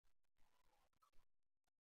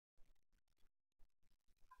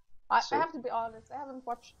I have to be honest, I haven't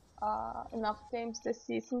watched enough games this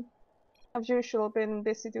season. I've usually been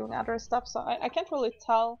busy doing other stuff, so I can't really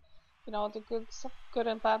tell, you know, the good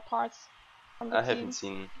and bad parts from the I team. haven't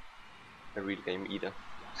seen a real game either.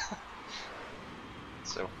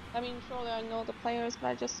 So I mean, surely I know the players, but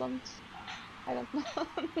I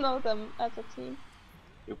don't know them as a team.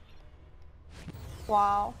 Yep.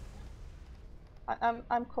 Wow.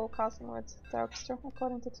 I'm co-casting with Darkster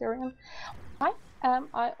according to Tyrion. Why am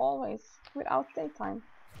I always without daytime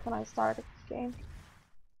when I start a game?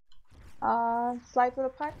 Slide with a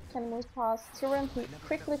pack, can move past Tyrion, who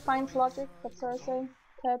quickly finds logic, but Cersei,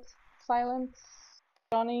 Ted, Silent,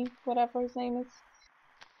 Johnny, whatever his name is,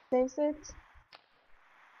 saves it.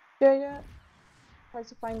 Jaya tries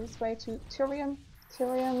to find his way to Tyrion.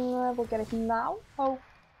 Tyrion will get it now. Oh.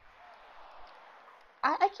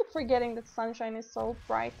 I keep forgetting that sunshine is so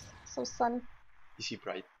bright, so sunny. is he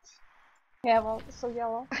bright? Yeah, well, so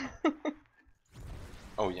yellow.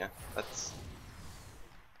 Oh yeah, that's...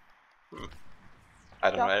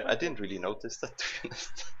 I don't know, I didn't really notice that, to be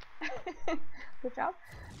honest. Good job.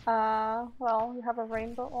 Well, you have a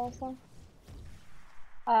rainbow also.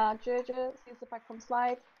 Jojo sees the pack from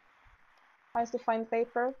slide. Tries to find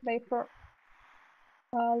Vapor.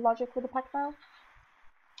 Logic with the pack now.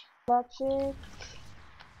 Logic.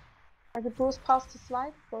 The boost past the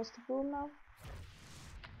slide. Goes to Boom now.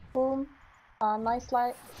 Boom. Nice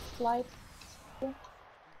slide.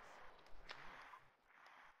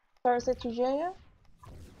 Thursday to Jaya.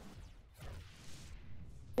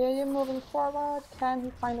 Jaya moving forward. Can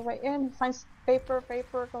he find a way in? He finds Vapor.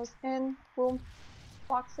 Vapor goes in. Boom.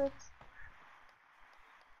 Blocks it.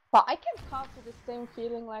 But I can capture the same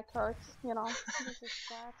feeling like Hurt, you know. This is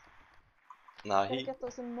sad. Nah, Gotta get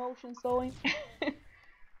those emotions going.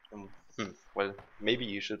 Well, maybe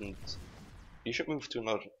you shouldn't. You should move to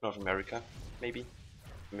North America, maybe.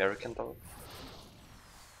 American though.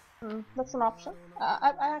 That's an option.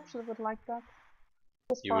 I actually would like that.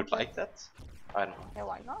 You would like that? I don't know. Yeah,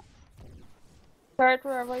 why not? Third,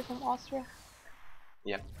 we're away from Austria.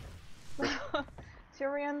 Yeah.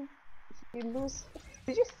 Tyrion, you lose.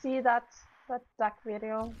 Did you see that duck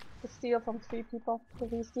video? The steal from 3 people. The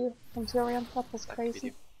re-steal from Tyrion. That was crazy.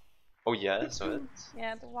 Video. Oh yeah, I saw it.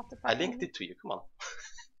 Yeah, the what the I linked it to you. Come on.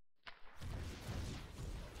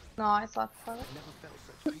 No, I saw it first.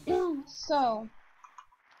 So,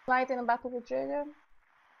 Slide in a battle with Jaya.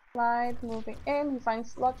 Slide moving in. He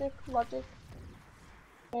finds Logic.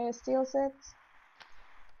 Jaya steals it.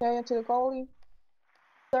 Jaya to the goalie.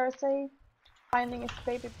 Cersei finding his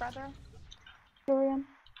baby brother. Tyrion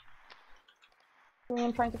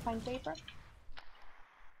trying to find Vapor.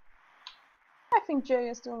 I think Jay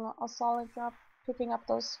is doing a solid job picking up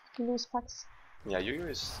those loose packs. Yeah, Yu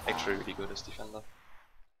is actually really good as defender.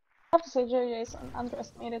 I have to say Jay is an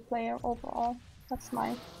underestimated player overall. That's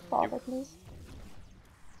my thought at least.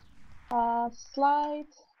 Slide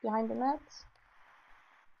behind the net.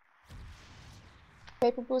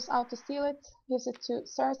 Vapor boost out to steal it. Gives it to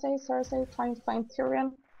Cersei. Cersei trying to find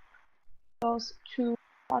Tyrion. Goes to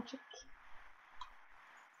Logic.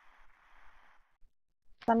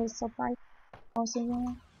 Sun is so bright. Also, yeah.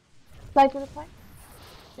 Slide with a play.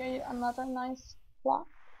 Jay, another nice block.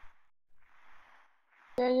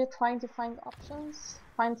 Jay trying to find options.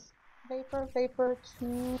 Finds Vapor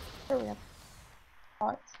to Tyrion.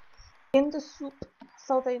 Right. In the soup.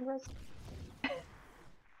 So dangerous.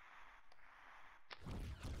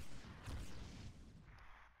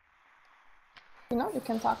 You know, you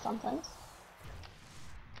can talk sometimes.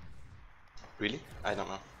 Really? I don't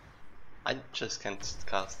know. I just can't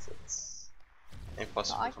cast. It's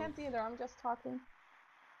impossible. No, I can't either. I'm just talking.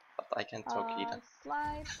 But I can't talk either.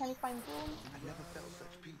 Slide. Can you find Boom? I never felt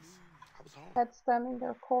such peace. I was home. Head standing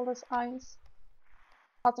there, cold as ice.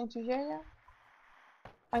 Cutting to Jaya.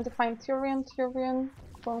 Trying to find Tyrion. Tyrion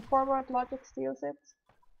going forward. Logic steals it.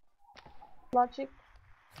 Logic.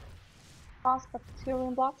 Fast, but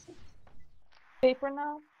Tyrion blocks it. Vapor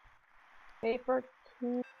now. Vapor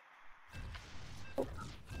to...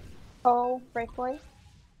 Oh, breakaway.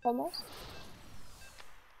 Almost.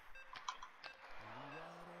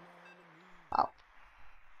 Wow.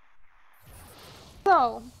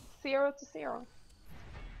 So, 0-0.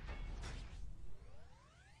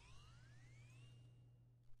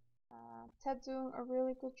 Ted doing a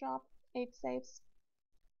really good job. 8 saves.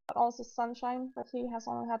 But also Sunshine, but he has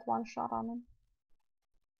only had 1 shot on him.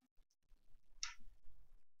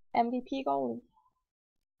 MVP goalie.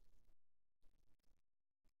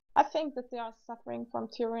 I think that they are suffering from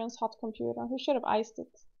Tyrion's hot computer. He should have iced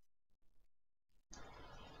it.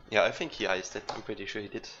 Yeah, I think he iced it. I'm pretty sure he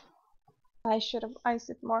did. I should have iced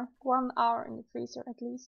it more. 1 hour in the freezer at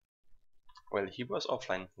least. Well, he was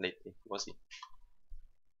offline lately, was he?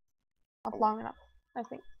 Not long enough, I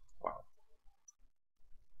think. Wow.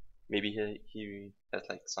 Maybe he has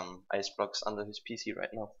like some ice blocks under his PC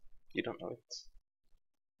right now. You don't know it.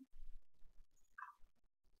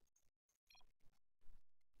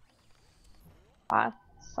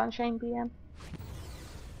 Sunshine BM.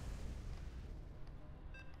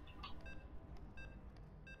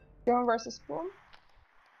 Duran versus Boom.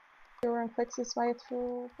 Duran clicks his way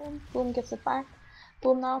through Boom. Boom gets it back.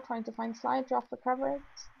 Boom now trying to find slide, drop, recover it.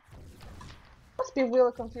 Must be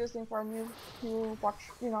really confusing for a new watch,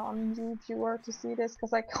 a new viewer to see this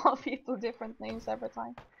because I call people different names every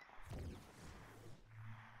time.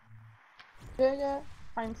 Julia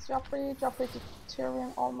finds Joffrey to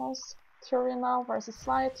Tyrion almost. Tyrion now versus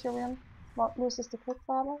Slide. Tyrion loses the quick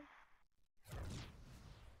battle.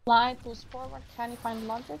 Slide moves forward. Can he find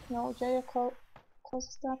logic? No. Julia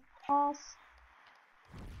closes that pass.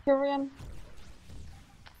 Tyrion.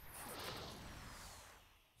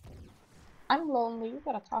 I'm lonely. You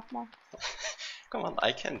gotta talk more. Come on,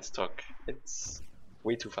 I can't talk. It's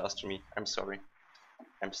way too fast for me. I'm sorry.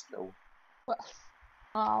 I'm slow. Well,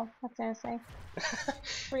 oh, what can I say?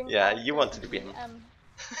 Yeah, you wanted to be him.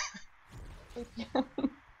 8 p.m.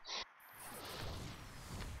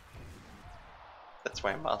 That's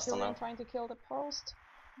why I'm master now. Tyrion trying to kill the post.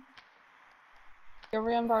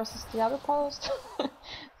 Tyrion versus the other post.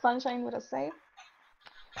 Sunshine with a save.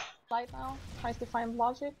 Slide now tries to find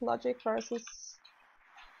logic. Logic versus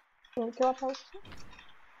kill a post.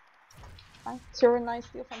 Tyrion nice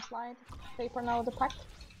steal from Slide. Paper now the pack.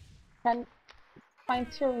 Can find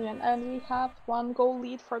Tyrion, and we have 1 goal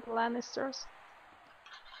lead for the Lannisters.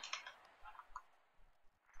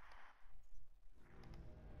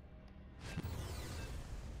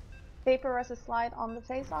 Paper versus Slide on the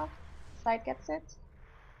face off. Slide gets it.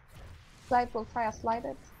 Slide will try to slide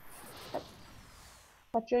it.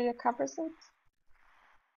 But Julia covers it.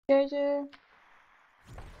 Julia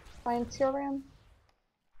finds Tyrion.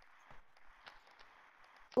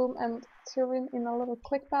 Boom and Tyrion in a little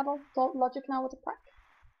quick battle. Logic now with the pack.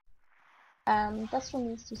 Best one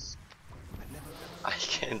needs to. I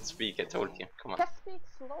can't speak, I told you. Come on. Just speak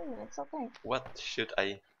slowly, it's okay. What should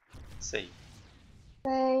I say?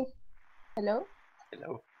 Say hello?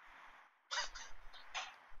 Hello?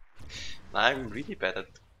 I'm really bad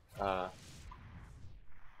at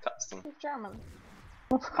casting. Speak German.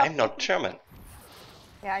 I'm not German.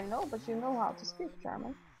 Yeah, I know, but you know how to speak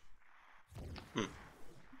German.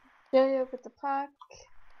 Julia with the pack.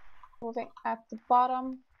 Moving at the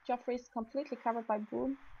bottom. Joffrey's completely covered by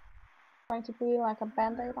Boom. Trying to be like a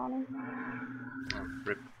band-aid on him.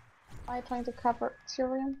 Rip. I'm trying to cover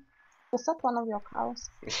Tyrion. Was that one of your cows?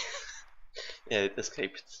 Yeah, it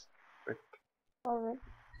escaped. Rip. Oh, rip.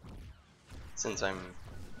 Since I'm...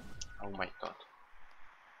 Oh my god.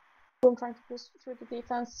 Boom trying to push through the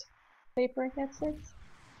defense. Paper gets it.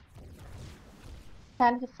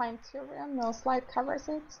 Can he find Tyrion? No, Slide covers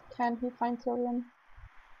it. Can he find Tyrion?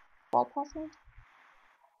 Ball passing?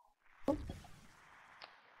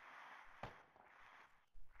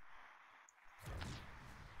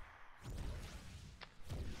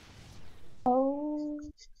 Oh,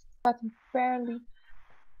 but barely.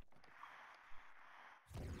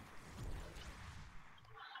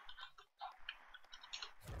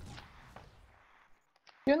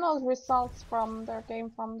 You know the results from their game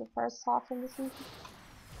from the first half of the season?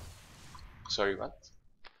 Sorry, what?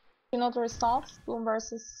 You know the results? Boom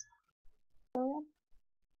versus Tyrion?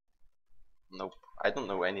 Nope. I don't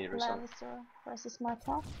know any result. Lannister versus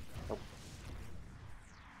Martell? Nope.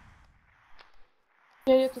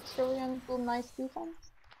 Julia to Tyrion, Boom, nice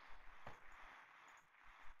defense.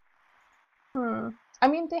 I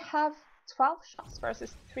mean, they have 12 shots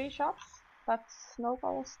versus 3 shots. That's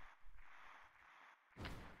snowballs.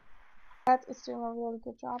 Ted is doing a really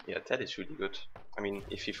good job. Yeah, Ted is really good. I mean,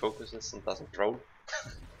 if he focuses and doesn't troll.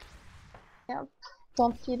 Yep.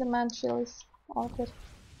 Don't feed the man chilies. All good.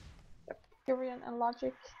 Yep. Tyrion and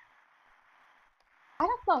Logic. I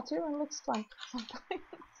don't know, Tyrion looks drunk sometimes.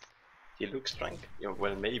 He looks drunk. Yeah,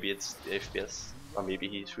 well, maybe it's the FPS, or maybe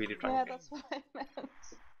he's really drunk. Yeah, that's what I meant.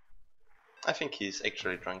 I think he's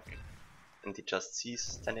actually drunk, and he just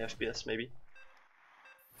sees 10 FPS maybe.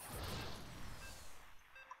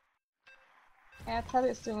 Yeah, Ted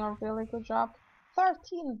is doing a really good job.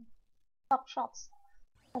 13 top shots.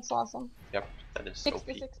 That's awesome. Yep, that is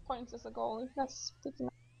 66 OP. points as a goalie. That's pretty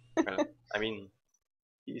nice. Well, I mean,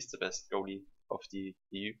 he's the best goalie of the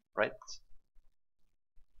EU, right?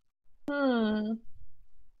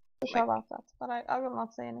 Sure about that, but I will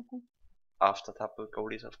not say anything. After Tapple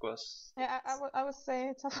goalies, of course. Yeah, I would say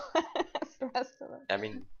it's as the rest of it. I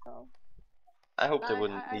mean, So. I hope they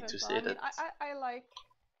wouldn't need to don't know. say I mean, that.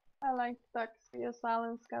 I like ducks via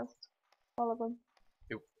silence cast. All of them.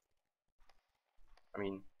 I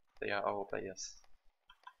mean, they are our players.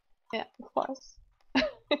 Yeah, of course.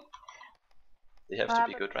 They have to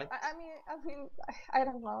be good, right? I mean, I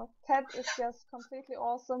don't know. Ted is just completely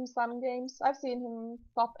awesome. Some games I've seen him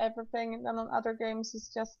top everything, and then on other games he's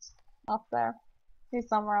just not there. He's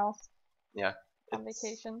somewhere else. Yeah. On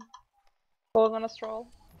vacation, going on a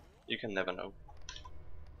stroll. You can never know.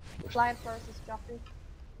 Blind versus Joffrey.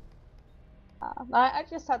 I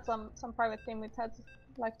just had some private game with Ted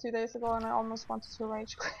like 2 days ago, and I almost wanted to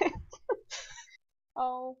rage quit.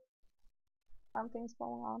 Oh, something's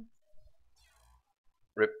going on.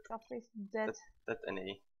 Rip. Joffrey's dead. That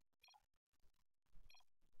NA.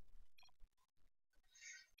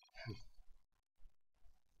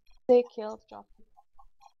 They killed Joffrey.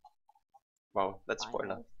 Wow, that's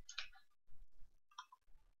spoiler.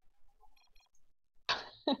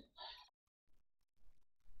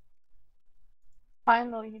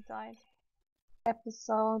 Finally, he died.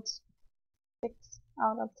 Episode 6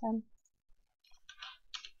 out of 10.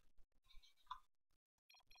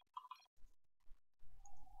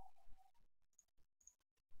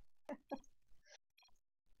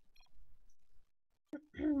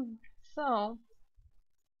 So,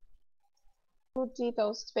 who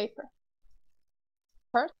de-dosed Vapor?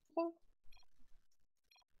 Hurt, I think?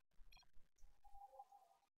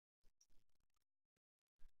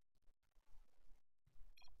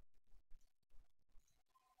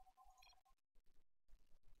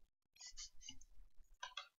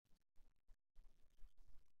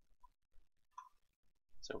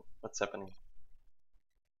 So, what's happening?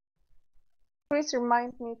 Please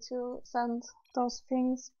remind me to send those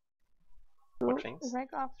things to What things? Reg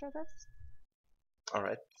after this.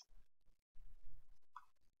 Alright.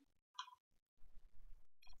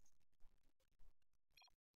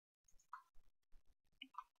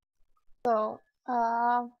 So,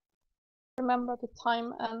 remember the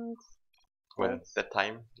time and... Well, that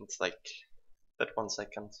time, it's like that 1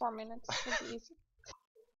 second. 4 minutes would be easy.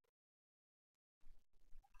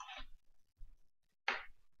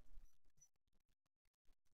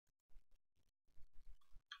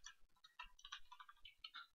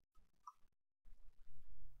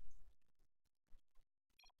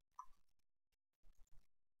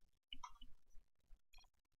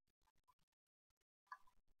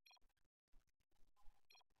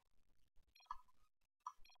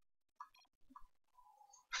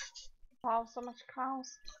 Wow, so much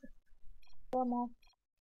cows. Normal.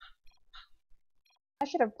 I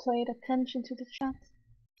should have paid attention to the chat.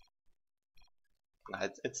 Nah,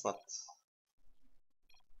 it's not.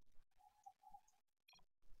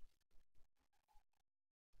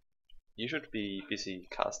 You should be busy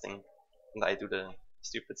casting, and I do the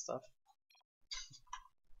stupid stuff.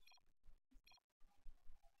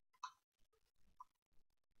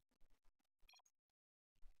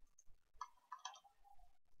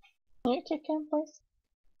 Can you kick him, please?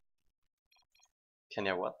 Can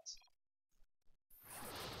you what?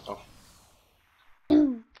 Oh.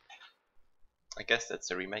 I guess that's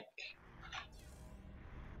a remake.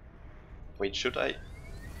 Wait, should I?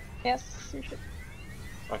 Yes, you should.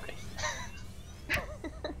 Okay.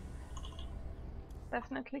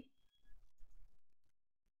 Definitely.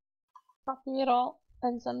 Copy it all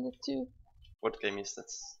and send it to... What game is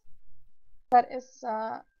that? That is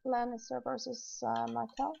Lannister versus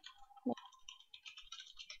Martell.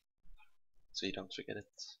 So you don't forget it.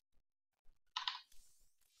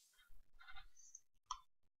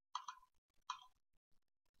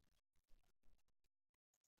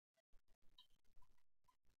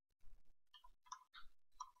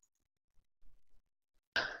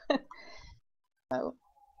 Oh.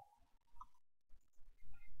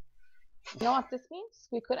 You know what this means?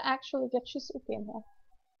 We could actually get Shizuki in here.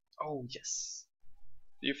 Oh yes.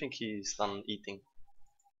 Do you think he's done eating?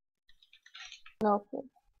 No clue.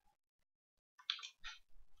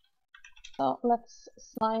 So let's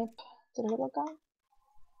snipe the little guy.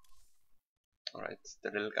 Alright, the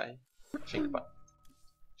little guy. Think about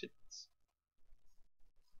it.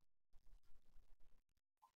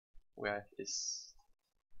 Where is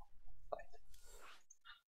light?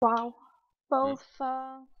 Wow. Both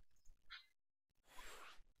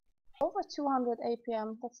over 200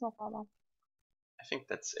 APM, that's no problem. I think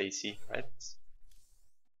that's AC, right?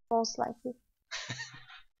 Most likely.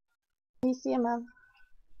 Easy, man.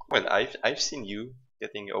 Well, I've seen you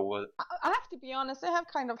getting over. I have to be honest, I have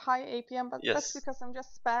kind of high APM, but Yes. that's because I'm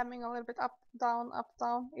just spamming a little bit up, down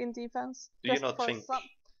in defense. Do you not think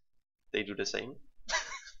they do the same?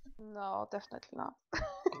 No, definitely not.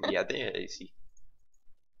 Yeah, they are AC.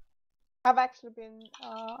 I've actually been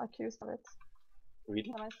accused of it.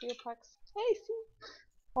 Really? When I see attacks. AC!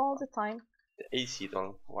 All the time. The AC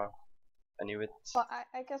doll. Wow. I knew it. But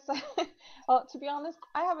I guess well, to be honest,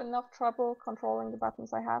 I have enough trouble controlling the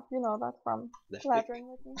buttons I have. You know that from Left click. laddering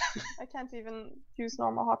with me. I can't even use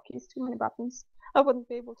normal hotkeys, too many buttons. I wouldn't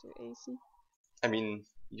be able to AC. I mean,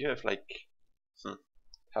 you have like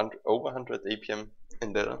over 100 APM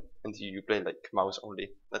in there, and you play like mouse only.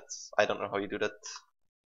 I don't know how you do that.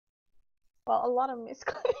 Well, a lot of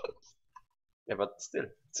misclicks. Yeah, but still,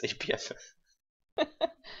 it's APM.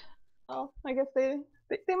 Oh, I guess they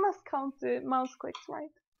must count the mouse clicks,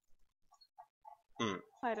 right?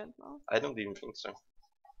 I don't know. I don't even think so.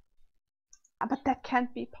 But that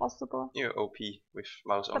can't be possible. You're OP with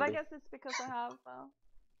mouse only. But I guess it's because I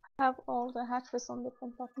have all the hatches on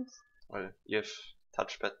different buttons. Well, you have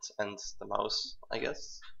touchpad and the mouse, I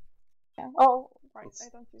guess. Yeah. Oh, right. I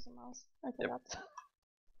don't use a mouse. I forgot. Yep.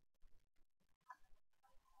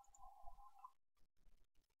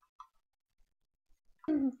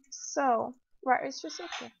 So, where is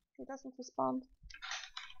Yusuke? He doesn't respond.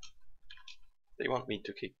 They want me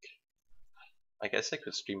to kick. I guess I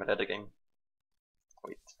could stream a ladder game.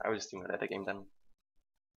 Wait, I will stream a ladder game then.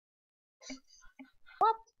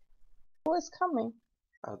 What? Who is coming?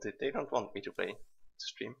 Oh, they don't want me to play. To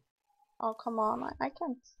stream. Oh, come on. I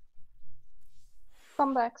can't.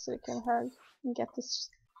 Come back so you can hurry and get this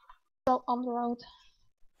show on the road.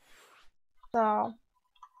 So,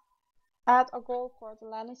 add a goal for the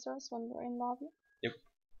Lannisters when we're in lobby. Yep.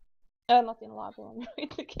 Not in lobby, when we're in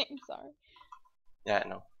the game, sorry. Yeah, I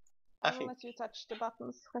know. I will let you touch the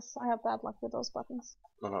buttons, because I have bad luck with those buttons.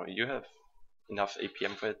 No, you have enough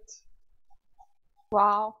APM for it.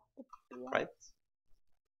 Wow. Right?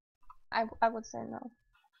 I would say no.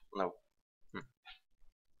 No.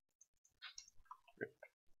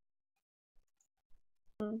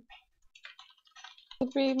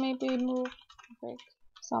 Could we maybe move Rick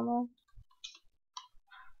somewhere?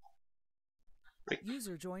 Rick.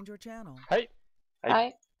 User joined your channel. Hey.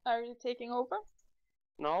 Hi. Are you taking over?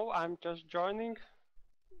 No, I'm just joining.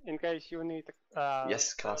 In case you need.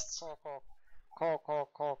 Yes, cast.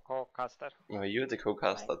 Co-caster. No, you're the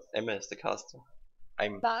co-caster. Right. Emma is the caster.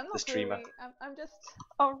 I'm the streamer. Really. I'm just.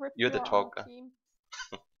 Rip, you're the talker.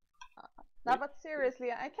 No, but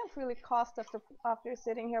seriously, I can't really cast after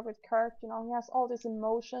sitting here with Kirk. You know, he has all these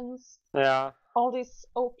emotions. Yeah. All these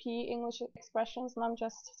OP English expressions, and I'm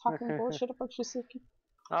just talking bullshit about Yusuke.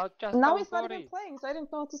 Now he's not even playing, so I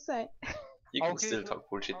didn't know what to say. You can still talk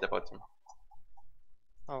bullshit about him.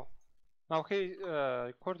 Oh. Now he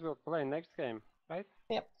Kurt will play next game, right?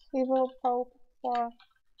 Yep. He will probe for...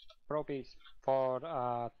 Probe for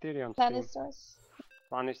Tyrion's Lannisters.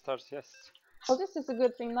 Lannisters, yes. Well, this is a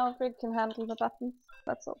good thing. Now Greg can handle the buttons.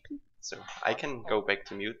 That's OP. So, I can go back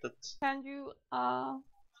to muted. Can you, well...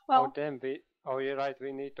 Oh, damn, you're right,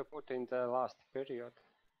 we need to put in the last period.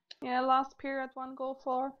 Yeah, last period, one goal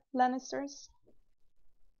for Lannisters.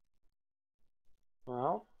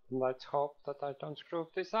 Well, let's hope that I don't screw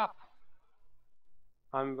this up.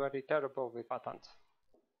 I'm very terrible with buttons.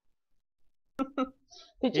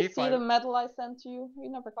 Did you see the medal I sent to you?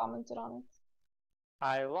 You never commented on it.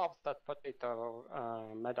 I love that potato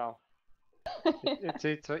medal.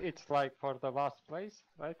 It's like for the last place,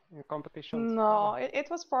 right? In competitions. No, it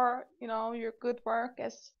was for, you know, your good work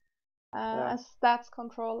as stats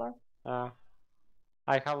controller.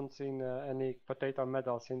 I haven't seen any potato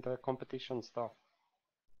medals in the competition stuff.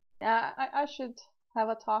 Yeah, I should have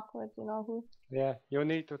a talk with, you know, who. Yeah, you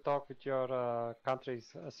need to talk with your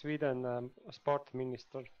country's Sweden sport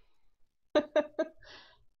minister.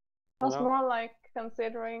 I was more like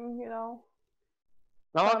considering, you know,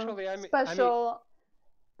 no, actually, special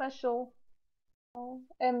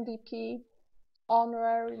MVP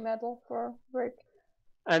honorary medal for Rick.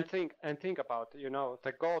 And think about, you know,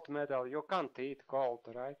 the gold medal. You can't eat gold,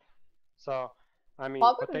 right? So, I mean,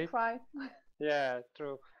 I wouldn't cry. Yeah,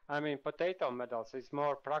 true. I mean, potato medals is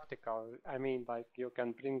more practical. I mean, like you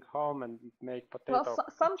can bring home and make potato. Well,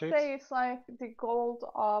 some chips. say it's like the gold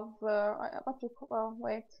of what do you call? Well,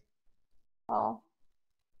 wait. Oh,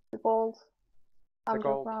 the gold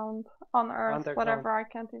underground, on Earth, whatever. I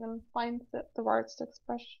can't even find the words to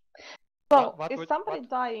express. So, is somebody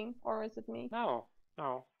dying, or is it me? No.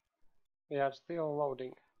 We are still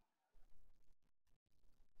loading.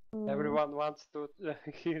 Everyone wants to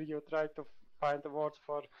hear you try to find the words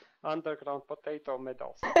for underground potato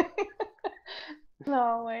medals.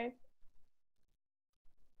 No, wait.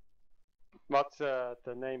 What's the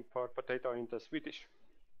name for potato in the Swedish?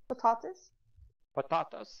 Potatoes?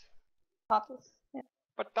 Potatoes. Potatoes, yeah.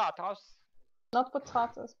 Potatoes. Not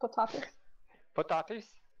potatoes, potatoes. Potatoes?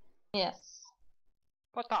 Yes.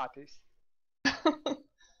 Potatoes.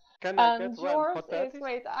 Can I get And one yours potatoes? is,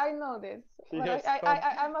 wait, I know this, but Yes,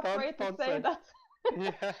 I'm afraid to don't say say. that.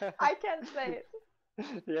 Yeah. I can't say it.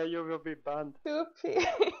 Yeah, you will be banned. 2p.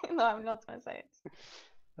 No, I'm not gonna say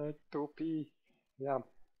it. 2p. Yeah.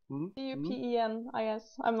 Tupen, I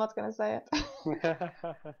guess. I'm not gonna say it.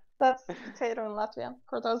 That's potato in Latvian,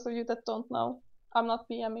 for those of you that don't know. I'm not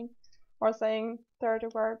PMing or saying dirty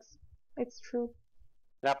words. It's true.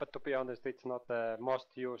 Yeah, but to be honest, it's not the most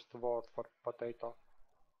used word for potato.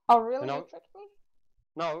 Oh, really? You know, You tricked me?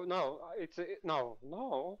 no, it's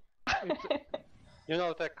no. It's you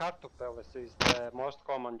know the kartoffeles is the most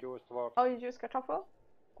common used word. Oh, you use kartoffel?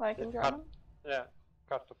 Like in German? Yeah,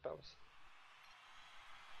 kartoffeles.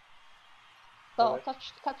 So Alright.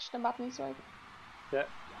 touch the buttons, right? Yeah,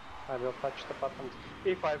 I will touch the buttons.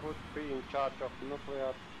 If I would be in charge of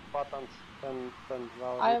nuclear buttons, then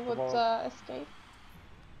well, I it would won't. escape.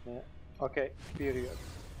 Yeah. Okay. Period.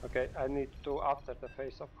 Okay, I need to after the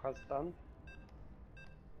face-off has done.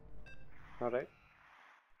 Alright.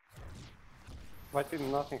 Why did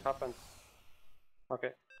nothing happen? Okay.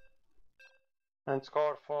 And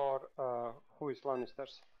score for who is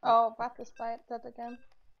Lannisters? Oh, Bat is dead again.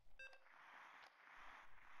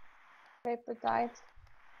 Paper died.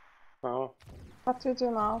 Oh. What do we do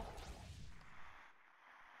now?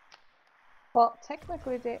 Well,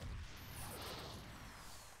 technically they...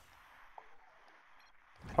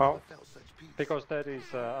 I Oh, never felt such peace. because there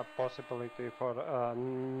is a possibility for a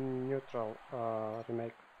neutral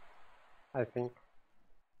remake, I think.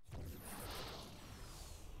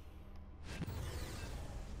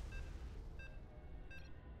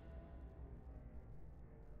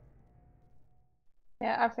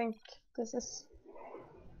 Yeah, I think this is...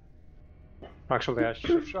 Actually, I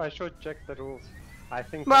should check the rules. I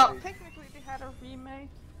think. Well, technically they had a remake,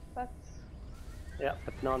 but... Yeah,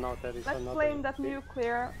 but no, there is let's another. blame that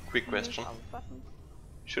nuclear... Quick question. Button.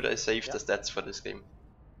 Should I save Yeah. the stats for this game?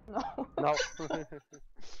 No. No.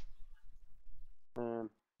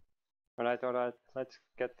 Alright, let's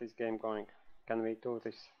get this game going. Can we do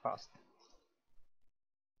this fast?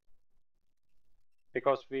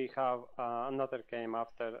 Because we have another game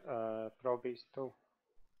after Pro Beast 2.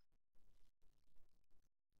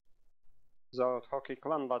 Zealot Hockey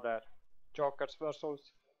Clan Ladder. Jokers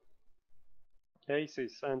versus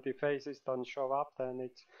Aces, and if Aces don't show up, then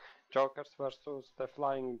it's Jokers versus the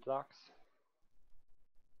Flying Ducks.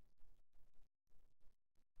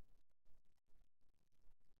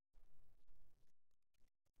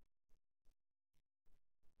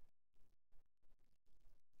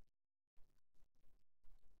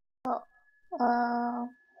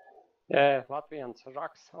 Yeah, Latvians,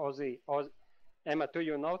 Raks, Aussie. Emma, do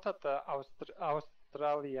you know that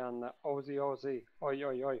Australian Aussie?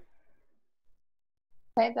 Oi.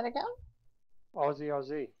 Say that again?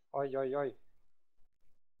 Aussie. Oi.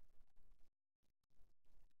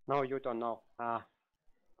 No, you don't know. Ah,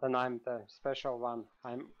 then I'm the special one.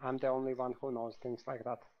 I'm the only one who knows things like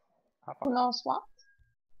that. Who knows what?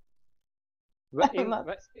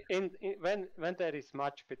 When there is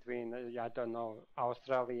much between, I don't know,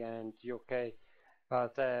 Australia and UK,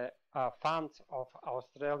 the fans of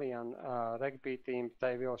Australian rugby team,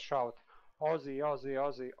 they will shout Aussie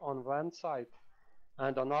on one side,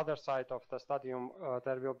 and on other side of the stadium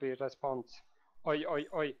there will be response oi.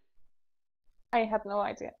 I had no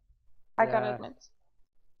idea. I gotta admit.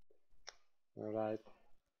 Alright.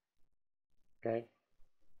 Okay.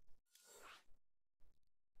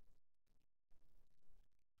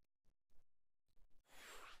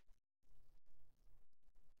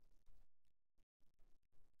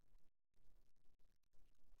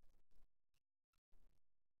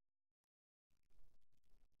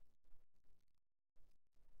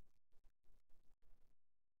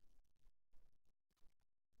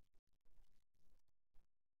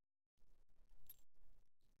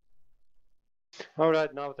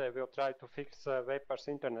 Alright, now they will try to fix Vapor's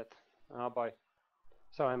internet. Oh boy.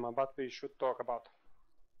 So Emma, what we should talk about?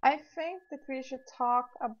 I think that we should talk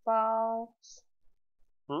about...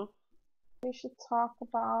 We should talk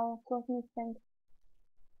about... Let me think.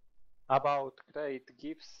 About great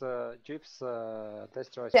GIFs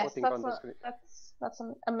Destroy Yes, putting on the screen. that's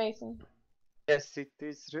amazing. Yes, it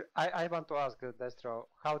is. I want to ask Destro,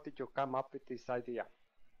 how did you come up with this idea?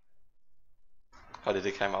 How did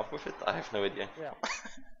they come up with it? I have no idea. Yeah.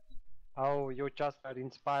 Oh, you just were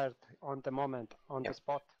inspired on the moment, on the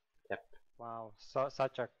spot. Yep. Wow,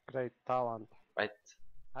 such a great talent. Right.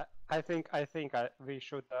 I think we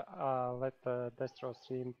should let Destro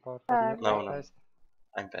stream for the no.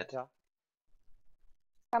 I'm bad. Yeah.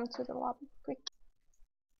 Come to the lobby, quick.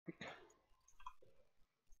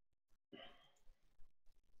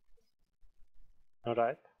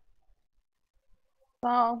 Alright.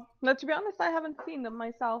 So, but to be honest, I haven't seen them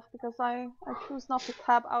myself because I choose not to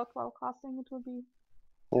tab out while casting. It would be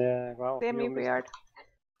Yeah, well, semi weird.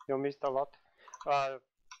 You missed a lot.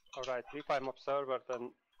 Alright, if I'm observer,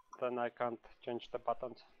 then I can't change the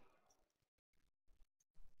buttons.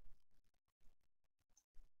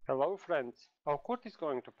 Hello, friends. Oh, Kurt is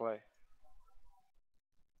going to play.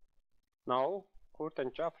 No, Kurt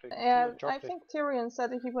and Joffrey. Yeah, I Joffrey. think Tyrion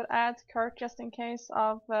said that he would add Kurt just in case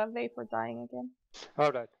of Vapor dying again.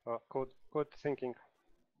 Alright, well, good thinking.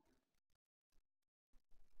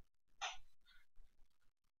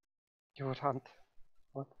 Your hunt.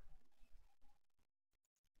 What?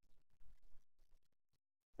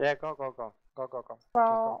 Yeah, go.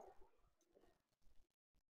 So,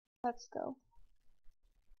 let's go.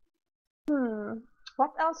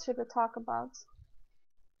 What else should we talk about?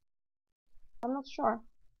 I'm not sure.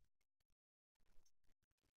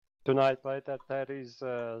 Tonight later there is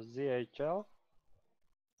ZHL.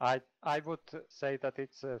 I would say that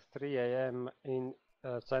it's 3 a.m. in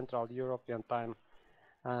Central European time,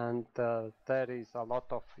 and there is a lot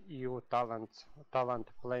of EU talent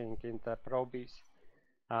playing in the Pro Bs.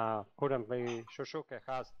 Currently, Shushuke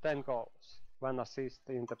has 10 goals, 1 assist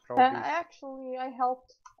in the Pro Bs. I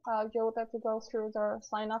helped Yoda to go through their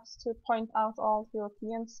signups to point out all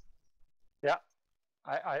Europeans. Yeah,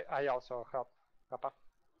 I also helped Kappa.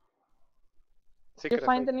 Did you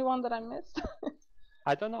find anyone that I missed?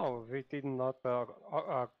 I don't know. We did not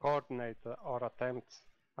coordinate or attempt.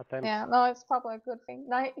 Yeah, no, it's probably a good thing.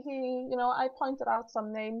 I pointed out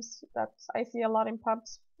some names that I see a lot in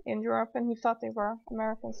pubs in Europe, and he thought they were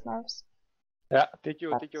American Smurfs. Yeah.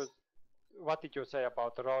 What did you say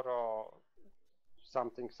about Roro?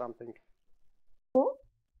 Something. Who?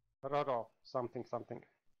 Roro. Something.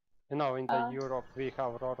 You know, in the Europe we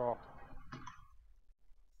have Roro.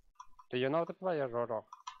 Do you know the player Roro?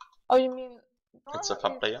 Oh, you mean? It's a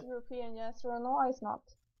pub player. European, yes. Renoir is not.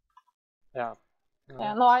 Yeah.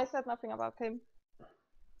 Yeah. No, I said nothing about him.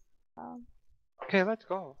 Okay, let's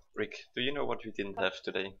go. Rick, do you know what we didn't have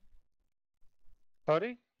today?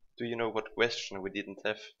 Sorry? Do you know what question we didn't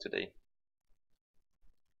have today?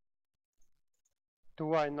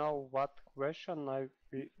 Do I know what question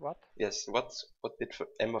what? Yes, what did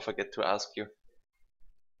Emma forget to ask you?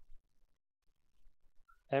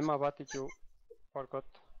 Emma, what did you forget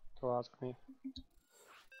to ask me?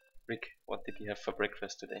 Rick, what did you have for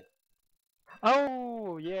breakfast today?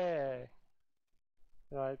 Oh, yeah.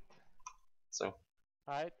 Right. So?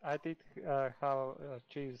 I did have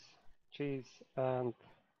cheese and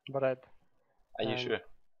bread. Are you sure?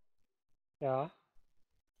 Yeah.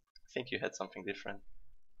 I think you had something different.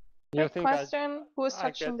 You think question, who is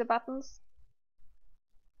touching the buttons?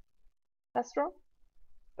 Destro?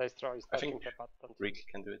 Destro is touching the buttons. Rick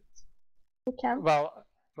can do it. You can? Well,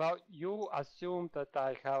 you assume that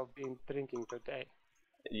I have been drinking today.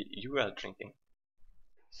 You are drinking.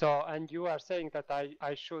 So, and you are saying that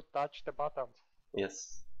I should touch the buttons?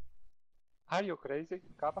 Yes. Are you crazy,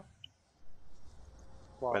 Kappa?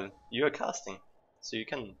 Wow. Well, you are casting, so you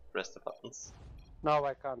can press the buttons. No,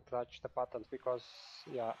 I can't touch the buttons because,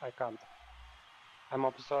 yeah, I can't. I'm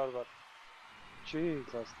observer.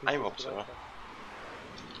 Jesus. I'm observer.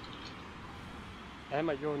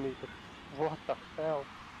 Emma, you need it. What the hell?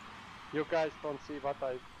 You guys don't see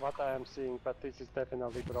what I am seeing, but this is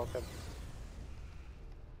definitely broken.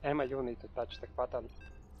 Emma, you need to touch the button.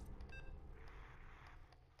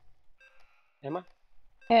 Emma?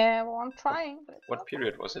 Yeah, well, I'm trying. But what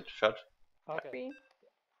period was it? Third? Okay.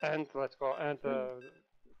 And let's go. And the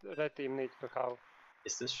red team needs to have.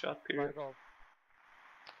 Is this short period?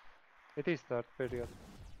 It is third period.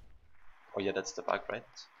 Oh yeah, that's the bug, right?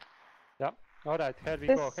 Yeah. Alright, here we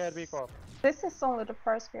go. This is only the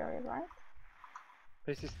first period, right?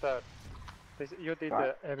 This is third. You did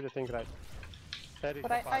everything right.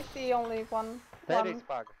 But I see only one. There is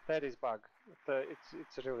bug.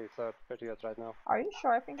 It's really third period right now. Are you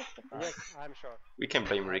sure? I think it's the first. Yes, I'm sure. We can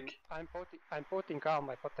blame Rick. I'm putting all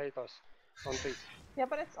my potatoes on this. Yeah,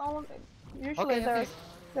 but it's only usually there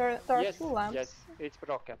are 2 lamps. Yes, it's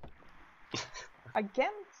broken.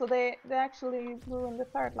 Again? So they actually ruined the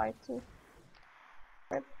third light too.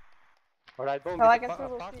 Right? Alright, boom. Well, I guess we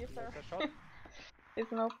will see if there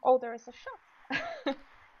is no. Oh, there is a shot.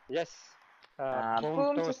 Yes.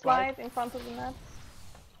 Boom to slide in front of the net.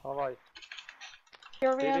 Alright.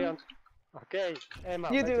 Tyrion. Okay, Emma,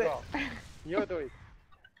 you let's do go. You do it.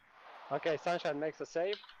 Okay, Sunshine makes a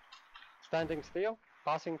save. Standing still.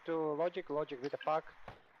 Passing to Logic with the puck.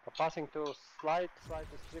 Passing to Slide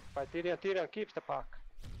is stripped by Tyrion. Tyrion keeps the puck.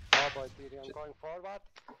 Oh boy, Tyrion going forward.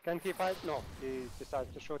 Can he fight? No, he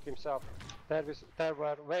decides to shoot himself. There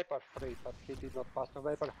were vapor free, but he did not pass the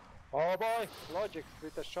vapor. Oh boy, Logic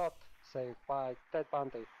with a shot saved by Ted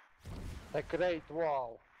Bundy. The great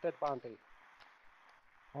wall, Ted Bundy.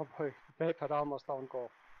 Oh boy, vapor almost on goal.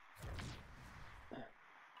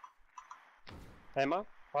 Emma,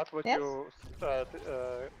 what would Yes? you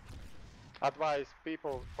advise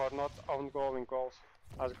people for not ongoing goals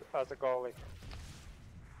as a goalie?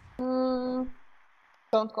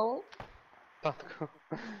 Don't go.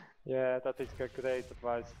 Yeah, that is a great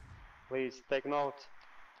advice. Please take note,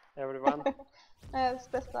 everyone. That's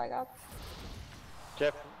the best I got.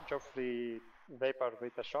 Joffrey Vapor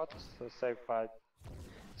with a shot, so saved by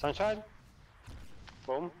Sunshine.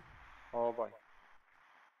 Boom. Oh boy.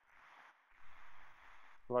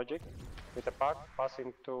 Logic with a puck,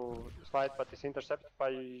 passing to Slide, but is intercepted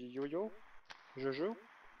by Juju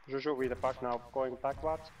with a puck now going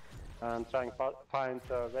backwards and trying to find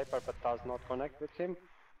Vapor, but does not connect with him.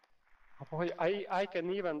 Oh boy, I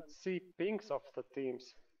can even see pings of the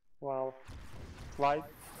teams. Wow. Slide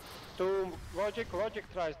to Logic. Logic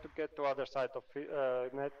tries to get to other side of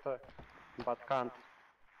net, but can't.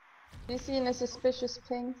 Do you see any suspicious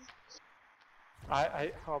pings?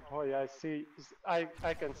 Oh boy,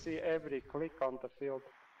 I can see every click on the field.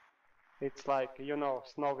 It's like, you know,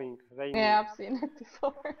 snowing, raining. Yeah, I've seen it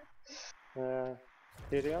before.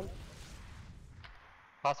 Tyrion.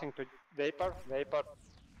 Passing to Vapor. Vapor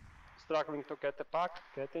struggling to get the puck,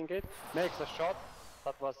 getting it. Makes a shot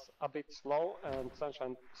that was a bit slow and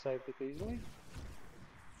Sunshine saved it easily.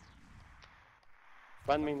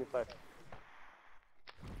 1 minute left.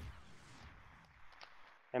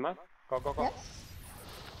 Emma, go, go, go. Yes.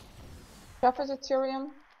 Joffrey to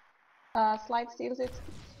Tyrion. Slide steals it.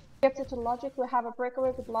 Gets it to Logic. We have a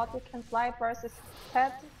breakaway with Logic and Slide versus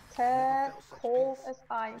Ted. Ted cold as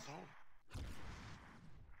ice.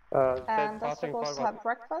 And they're supposed to have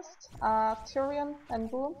breakfast. Tyrion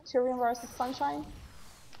and Boom. Tyrion versus Sunshine.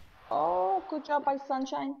 Oh, good job by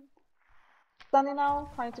Sunshine. Sunny now,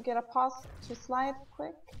 trying to get a pass to Slide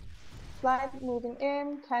quick. Slide moving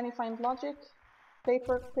in. Can he find Logic?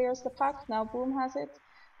 Vapor clears the puck. Now Boom has it.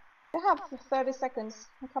 They have 30 seconds.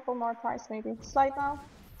 A couple more tries maybe. Slide now.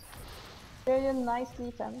 Very nice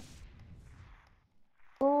defense.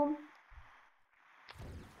 Boom.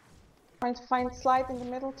 Trying to find Slide in the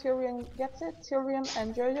middle. Tyrion gets it. Tyrion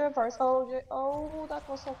and Jojo versus. Oh, that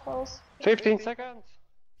was so close. 15 seconds.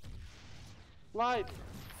 Slide.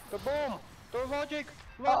 To Boom. To Logic.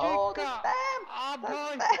 Logic. Oh, the stamp! Ah,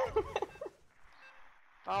 boy.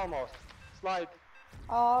 Almost. Slide.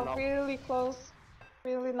 Oh, No. really close.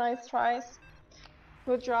 Really nice tries.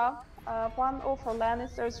 Good job. 1-0 for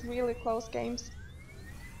Lannisters. Really close games.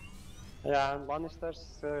 Yeah, and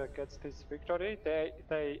Lannisters gets this victory. They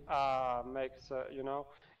makes you know,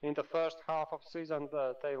 in the first half of season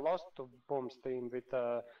they lost to Boom's team with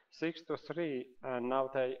 6-3, and now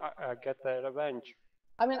they get their revenge.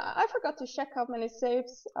 I mean, I forgot to check how many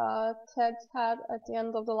saves Ted had at the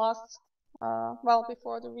end of the last, well,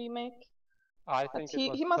 before the remake. I think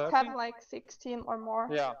he must 30? have like 16 or more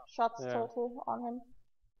shots total on him.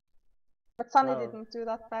 But Sunny didn't do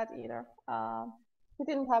that bad either. He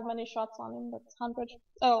didn't have many shots on him, but 100.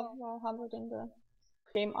 Oh, well, 100 in the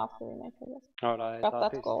game after remake, I guess. Alright,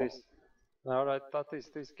 Got that goal. Alright, that is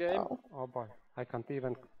this game. Oh boy, I can't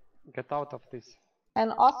even get out of this.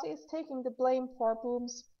 And Aussie is taking the blame for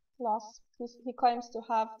Boom's loss. He claims to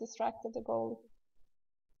have distracted the goalie.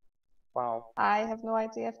 Wow. I have no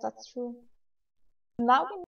idea if that's true. Now we